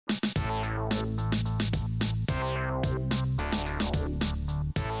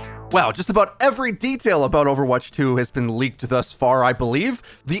Wow, just about every detail about Overwatch 2 has been leaked thus far, I believe.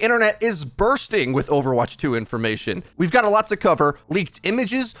 The internet is bursting with Overwatch 2 information. We've got a lot to cover, leaked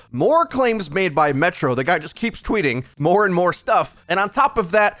images, more claims made by Metro, the guy just keeps tweeting more and more stuff, and on top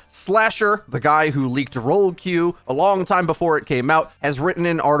of that, Slasher, the guy who leaked Roll Q a long time before it came out, has written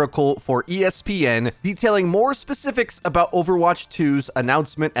an article for ESPN detailing more specifics about Overwatch 2's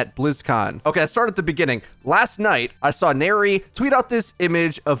announcement at BlizzCon. Okay, let's start at the beginning. Last night, I saw Neri tweet out this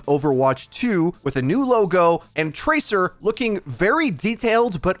image of Overwatch 2 with a new logo and Tracer looking very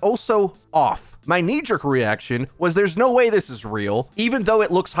detailed but also off. My knee-jerk reaction was there's no way this is real, even though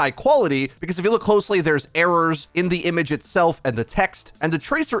it looks high quality, because if you look closely, there's errors in the image itself and the text, and the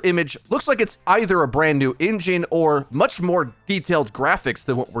Tracer image looks like it's either a brand new engine or much more detailed graphics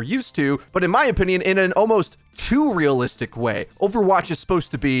than what we're used to, but in my opinion, in an almost too realistic way. Overwatch is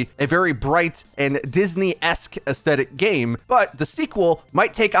supposed to be a very bright and Disney-esque aesthetic game, but the sequel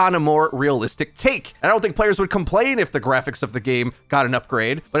might take on a more realistic take. I don't think players would complain if the graphics of the game got an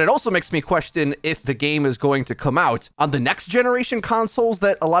upgrade, but it also makes me question if the game is going to come out on the next generation consoles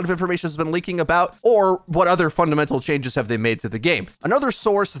that a lot of information has been leaking about, or what other fundamental changes have they made to the game. Another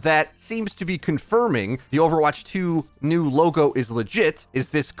source that seems to be confirming the Overwatch 2 new logo is legit is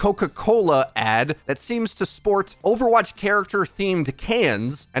this Coca-Cola ad that seems to sport Overwatch character themed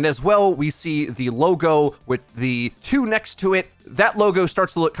cans, and as well we see the logo with the 2 next to it. That logo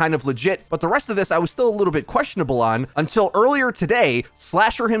starts to look kind of legit, but the rest of this I was still a little bit questionable on until earlier today.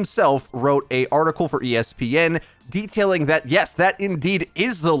 Slasher himself wrote an article for ESPN detailing that, yes, that indeed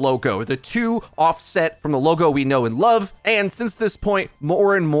is the logo, the 2 offset from the logo we know and love, and since this point,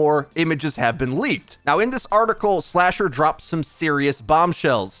 more and more images have been leaked. Now, in this article, Slasher drops some serious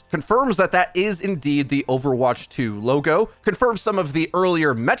bombshells, confirms that that is indeed the Overwatch 2 logo, confirms some of the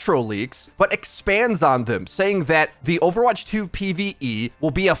earlier Metro leaks, but expands on them, saying that the Overwatch 2 PvE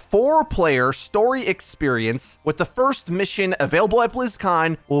will be a 4-player story experience, with the first mission available at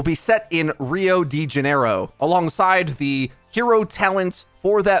BlizzCon will be set in Rio de Janeiro, alongside the hero talents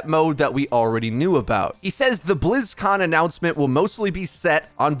for that mode that we already knew about. He says the BlizzCon announcement will mostly be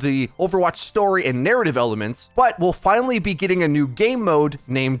set on the Overwatch story and narrative elements, but we'll finally be getting a new game mode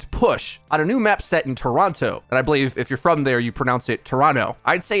named Push on a new map set in Toronto. And I believe if you're from there, you pronounce it Toronto.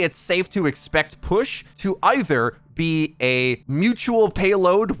 I'd say it's safe to expect Push to either be a mutual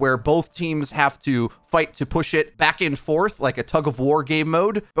payload where both teams have to fight to push it back and forth like a tug of war game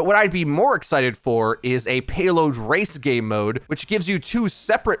mode. But what I'd be more excited for is a payload race game mode, which gives you 2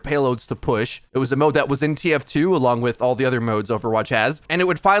 separate payloads to push. It was a mode that was in TF2 along with all the other modes Overwatch has, and it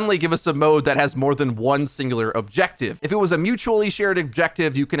would finally give us a mode that has more than one singular objective. If it was a mutually shared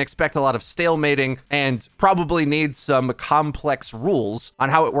objective, you can expect a lot of stalemating and probably need some complex rules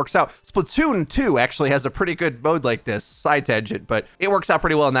on how it works out. Splatoon 2 actually has a pretty good mode like this, side tangent, but it works out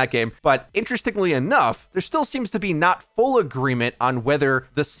pretty well in that game. But interestingly enough, there still seems to be not full agreement on whether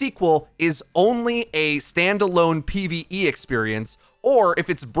the sequel is only a standalone PvE experience or if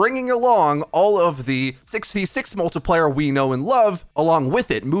it's bringing along all of the 6v6 multiplayer we know and love along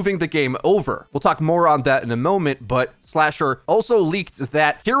with it, moving the game over. We'll talk more on that in a moment, but Slasher also leaked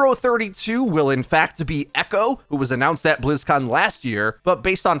that Hero 32 will in fact be Echo, who was announced at BlizzCon last year, but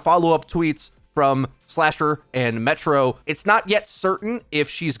based on follow-up tweets from Slasher and Metro, it's not yet certain if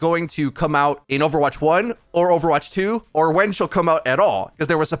she's going to come out in Overwatch 1 or Overwatch 2 or when she'll come out at all, because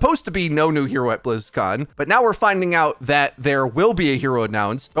there was supposed to be no new hero at BlizzCon, but now we're finding out that there will be a hero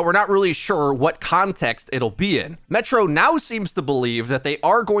announced, but we're not really sure what context it'll be in. Metro now seems to believe that they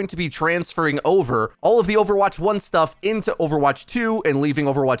are going to be transferring over all of the Overwatch 1 stuff into Overwatch 2 and leaving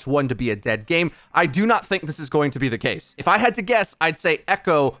Overwatch 1 to be a dead game. I do not think this is going to be the case. If I had to guess, I'd say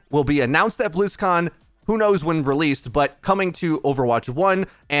Echo will be announced at BlizzCon, who knows when released, but coming to Overwatch 1,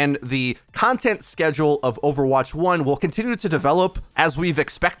 and the content schedule of Overwatch 1 will continue to develop as we've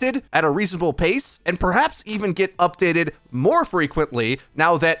expected at a reasonable pace, and perhaps even get updated more frequently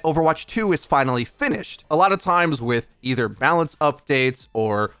now that Overwatch 2 is finally finished. A lot of times with either balance updates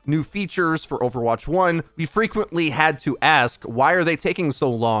or new features for Overwatch 1, we frequently had to ask, why are they taking so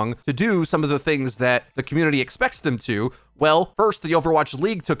long to do some of the things that the community expects them to? Well, first, the Overwatch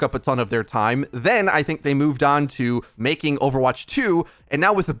League took up a ton of their time. Then I think they moved on to making Overwatch 2. And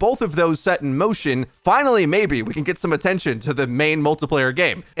now with both of those set in motion, finally, maybe we can get some attention to the main multiplayer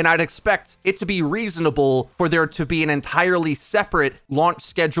game. And I'd expect it to be reasonable for there to be an entirely separate launch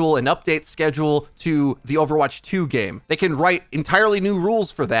schedule and update schedule to the Overwatch 2 game. They can write entirely new rules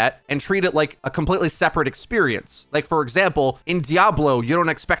for that and treat it like a completely separate experience. Like, for example, in Diablo, you don't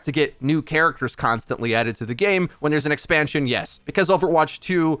expect to get new characters constantly added to the game. When there's an expansion, yes. Because Overwatch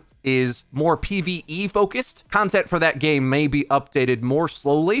 2 is more PvE focused. Content for that game may be updated more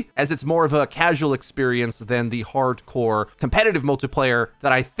slowly, as it's more of a casual experience than the hardcore competitive multiplayer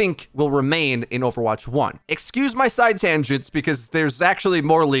that I think will remain in Overwatch 1. Excuse my side tangents because there's actually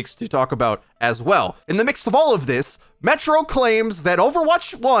more leaks to talk about as well. In the mix of all of this, Metro claims that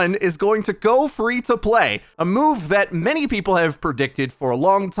Overwatch 1 is going to go free to play, a move that many people have predicted for a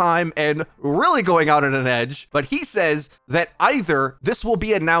long time and really going out on an edge. But he says that either this will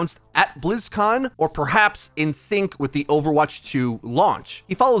be announced at BlizzCon or perhaps in sync with the Overwatch 2 launch.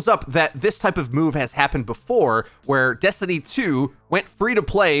 He follows up that this type of move has happened before, where Destiny 2 went free to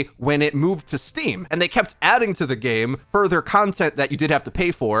play when it moved to Steam, and they kept adding to the game further content that you did have to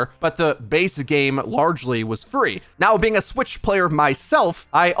pay for, but the base game largely was free. Now, being a Switch player myself,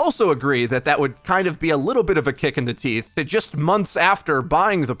 I also agree that that would kind of be a little bit of a kick in the teeth to just months after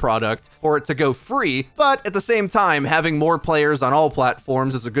buying the product for it to go free, but at the same time, having more players on all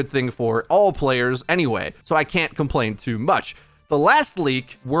platforms is a good thing for all players anyway, so I can't complain too much. The last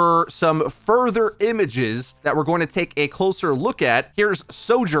leak were some further images that we're going to take a closer look at. Here's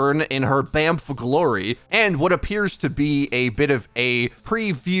Sojourn in her Bamf glory, and what appears to be a bit of a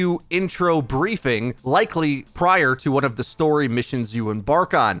preview intro briefing, likely prior to one of the story missions you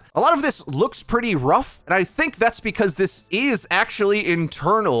embark on. A lot of this looks pretty rough, and I think that's because this is actually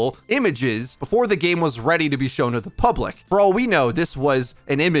internal images before the game was ready to be shown to the public. For all we know, this was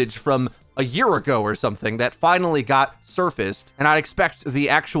an image from a year ago or something that finally got surfaced, and I'd expect the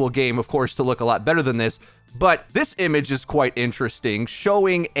actual game, of course, to look a lot better than this. But this image is quite interesting,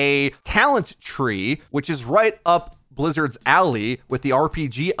 showing a talent tree, which is right up Blizzard's alley with the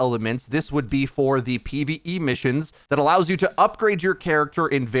RPG elements. This would be for the PvE missions that allows you to upgrade your character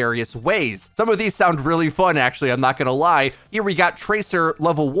in various ways. Some of these sound really fun, actually, I'm not gonna lie. Here we got Tracer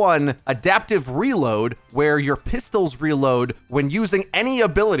level 1 adaptive reload, where your pistols reload when using any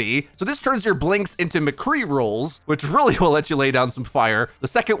ability. So this turns your blinks into McCree rolls, which really will let you lay down some fire. The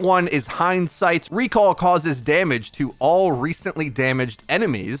second one is Hindsight. Recall causes damage to all recently damaged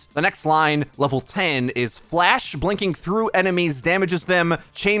enemies. The next line, level 10, is Flash. Blinking through enemies damages them.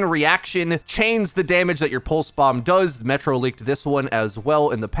 Chain Reaction chains the damage that your pulse bomb does. Metro leaked this one as well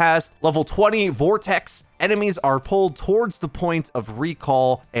in the past. Level 20, Vortex. Enemies are pulled towards the point of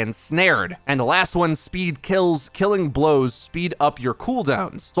recall and snared. And the last one, Speed Kills. Killing blows speed up your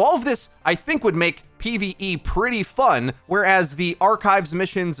cooldowns. So all of this, I think, would make PvE pretty fun, whereas the Archives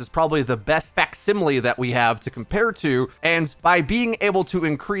missions is probably the best facsimile that we have to compare to, and by being able to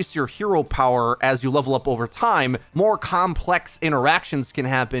increase your hero power as you level up over time, more complex interactions can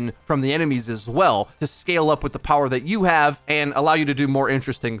happen from the enemies as well to scale up with the power that you have and allow you to do more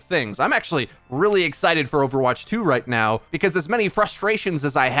interesting things. I'm actually really excited for Overwatch 2 right now, because as many frustrations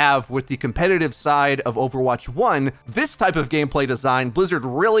as I have with the competitive side of Overwatch 1, this type of gameplay design Blizzard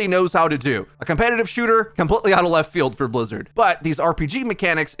really knows how to do. A competitive shooter, completely out of left field for Blizzard, but these RPG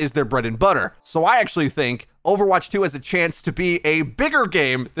mechanics is their bread and butter. So I actually think Overwatch 2 has a chance to be a bigger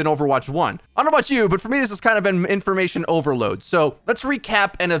game than Overwatch 1. I don't know about you, but for me, this has kind of been information overload. So let's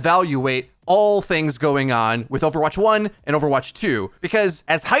recap and evaluate all things going on with Overwatch 1 and Overwatch 2, because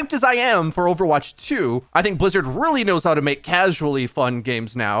as hyped as I am for Overwatch 2, I think Blizzard really knows how to make casually fun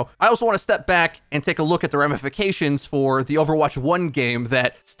games now. I also want to step back and take a look at the ramifications for the Overwatch 1 game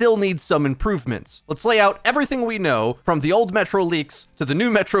that still needs some improvements. Let's lay out everything we know from the old Metro leaks to the new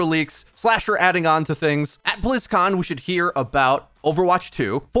Metro leaks, Slasher adding on to things. At BlizzCon, we should hear about Overwatch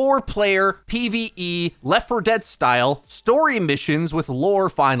 2, 4-player PvE Left 4 Dead style story missions with lore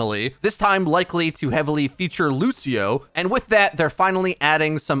finally, this time likely to heavily feature Lucio, and with that, they're finally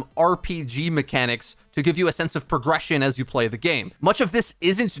adding some RPG mechanics to give you a sense of progression as you play the game. Much of this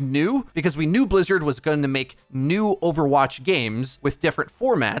isn't new, because we knew Blizzard was going to make new Overwatch games with different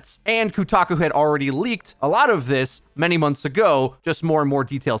formats, and Kotaku had already leaked a lot of this many months ago, just more and more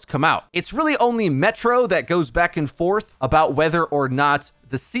details come out. It's really only Metro that goes back and forth about whether or not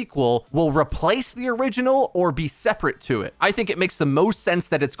the sequel will replace the original or be separate to it. I think it makes the most sense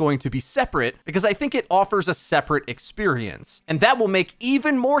that it's going to be separate, because I think it offers a separate experience. And that will make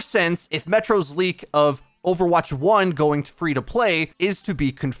even more sense if Metro's leak of Overwatch 1 going to free to play is to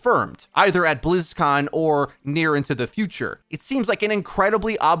be confirmed, either at BlizzCon or near into the future. It seems like an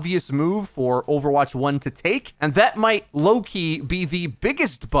incredibly obvious move for Overwatch 1 to take, and that might low-key be the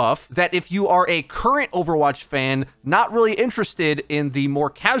biggest buff that if you are a current Overwatch fan, not really interested in the more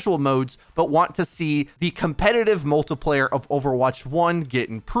casual modes, but want to see the competitive multiplayer of Overwatch 1 get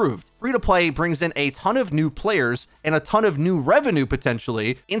improved. free-to-play brings in a ton of new players and a ton of new revenue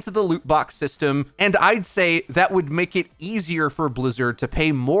potentially into the loot box system, and I'd say that would make it easier for Blizzard to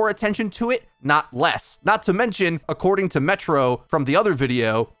pay more attention to it, not less. Not to mention, according to Metro from the other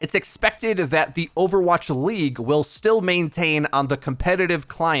video, it's expected that the Overwatch League will still maintain on the competitive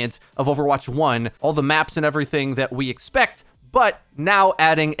client of Overwatch 1 all the maps and everything that we expect, but now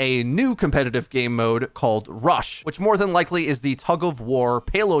adding a new competitive game mode called Rush, which more than likely is the tug of war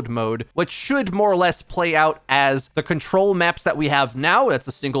payload mode, which should more or less play out as the control maps that we have now. That's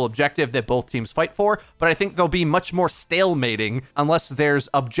a single objective that both teams fight for, but I think there'll be much more stalemating unless there's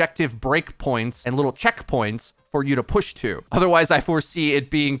objective breakpoints and little checkpoints for you to push to. Otherwise, I foresee it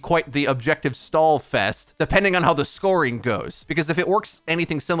being quite the objective stall fest, depending on how the scoring goes. Because if it works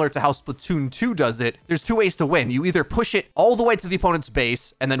anything similar to how Splatoon 2 does it, there's two ways to win. You either push it all the way to the opponent's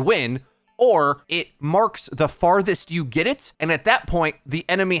base and then win, or it marks the farthest you get it, and at that point, the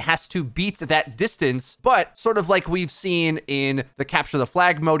enemy has to beat that distance, but sort of like we've seen in the capture the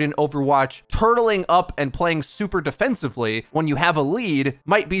flag mode in Overwatch, turtling up and playing super defensively when you have a lead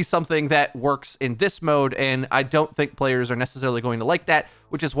might be something that works in this mode, and I don't think players are necessarily going to like that,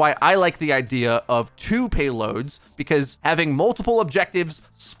 which is why I like the idea of 2 payloads, because having multiple objectives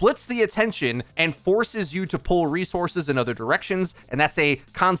splits the attention and forces you to pull resources in other directions, and that's a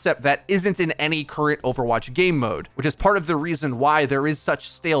concept that isn't in any current Overwatch game mode, which is part of the reason why there is such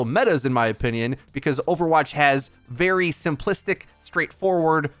stale metas, in my opinion, because Overwatch has very simplistic,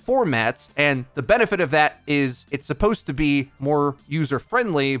 straightforward formats, and the benefit of that is it's supposed to be more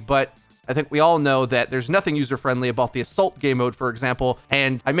user-friendly, but I think we all know that there's nothing user-friendly about the Assault game mode, for example,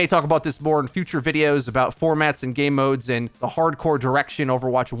 and I may talk about this more in future videos about formats and game modes and the hardcore direction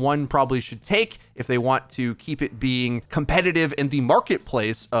Overwatch 1 probably should take if they want to keep it being competitive in the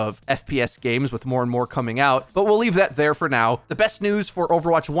marketplace of FPS games with more and more coming out, but we'll leave that there for now. The best news for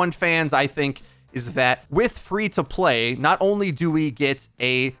Overwatch 1 fans, I think, is that with free-to-play, not only do we get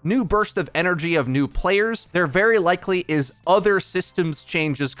a new burst of energy of new players, there very likely is other systems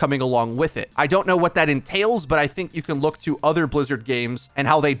changes coming along with it. I don't know what that entails, but I think you can look to other Blizzard games and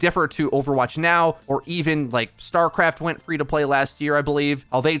how they differ to Overwatch now, or even like StarCraft went free-to-play last year, I believe,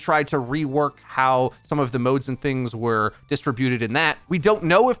 how they tried to rework how some of the modes and things were distributed in that. We don't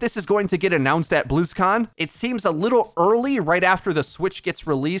know if this is going to get announced at BlizzCon. It seems a little early right after the Switch gets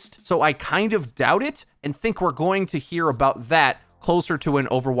released, so I kind of doubt it and think we're going to hear about that closer to when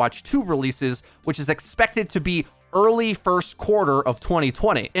Overwatch 2 releases, which is expected to be early first quarter of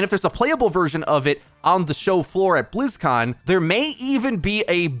 2020. And if there's a playable version of it on the show floor at BlizzCon, there may even be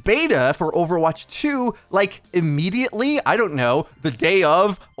a beta for Overwatch 2, like immediately, I don't know, the day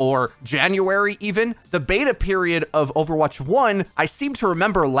of, or January even. The beta period of Overwatch 1, I seem to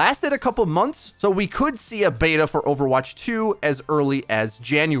remember, lasted a couple months, so we could see a beta for Overwatch 2 as early as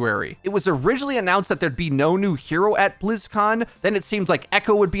January. It was originally announced that there'd be no new hero at BlizzCon, then it seems like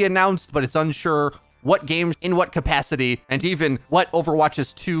Echo would be announced, but it's unsure what games, in what capacity, and even what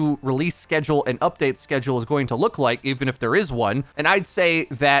Overwatch's 2 release schedule and update schedule is going to look like, even if there is one. And I'd say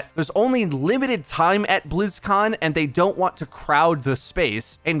that there's only limited time at BlizzCon, and they don't want to crowd the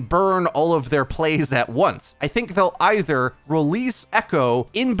space and burn all of their plays at once. I think they'll either release Echo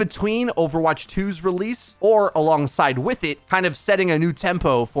in between Overwatch 2's release, or alongside with it, kind of setting a new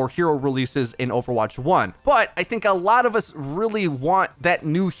tempo for hero releases in Overwatch 1. But I think a lot of us really want that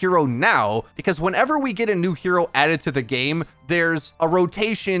new hero now, because whenever we get a new hero added to the game, there's a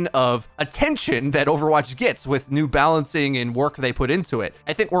rotation of attention that Overwatch gets with new balancing and work they put into it.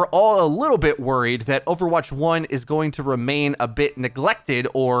 I think we're all a little bit worried that Overwatch 1 is going to remain a bit neglected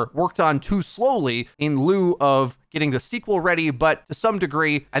or worked on too slowly in lieu of getting the sequel ready, but to some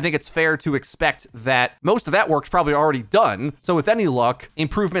degree, I think it's fair to expect that most of that work's probably already done, so with any luck,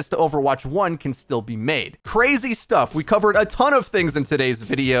 improvements to Overwatch 1 can still be made. Crazy stuff. We covered a ton of things in today's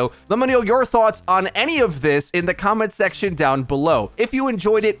video. Let me know your thoughts on any of this in the comment section down below. If you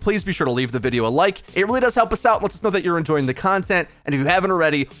enjoyed it, please be sure to leave the video a like. It really does help us out and lets us know that you're enjoying the content, and if you haven't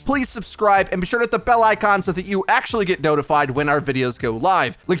already, please subscribe and be sure to hit the bell icon so that you actually get notified when our videos go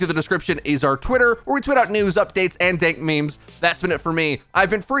live. Link to the description is our Twitter, where we tweet out news, updates, and dank memes. That's been it for me. I've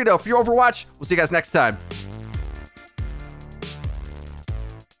been Frito for your Overwatch. We'll see you guys next time.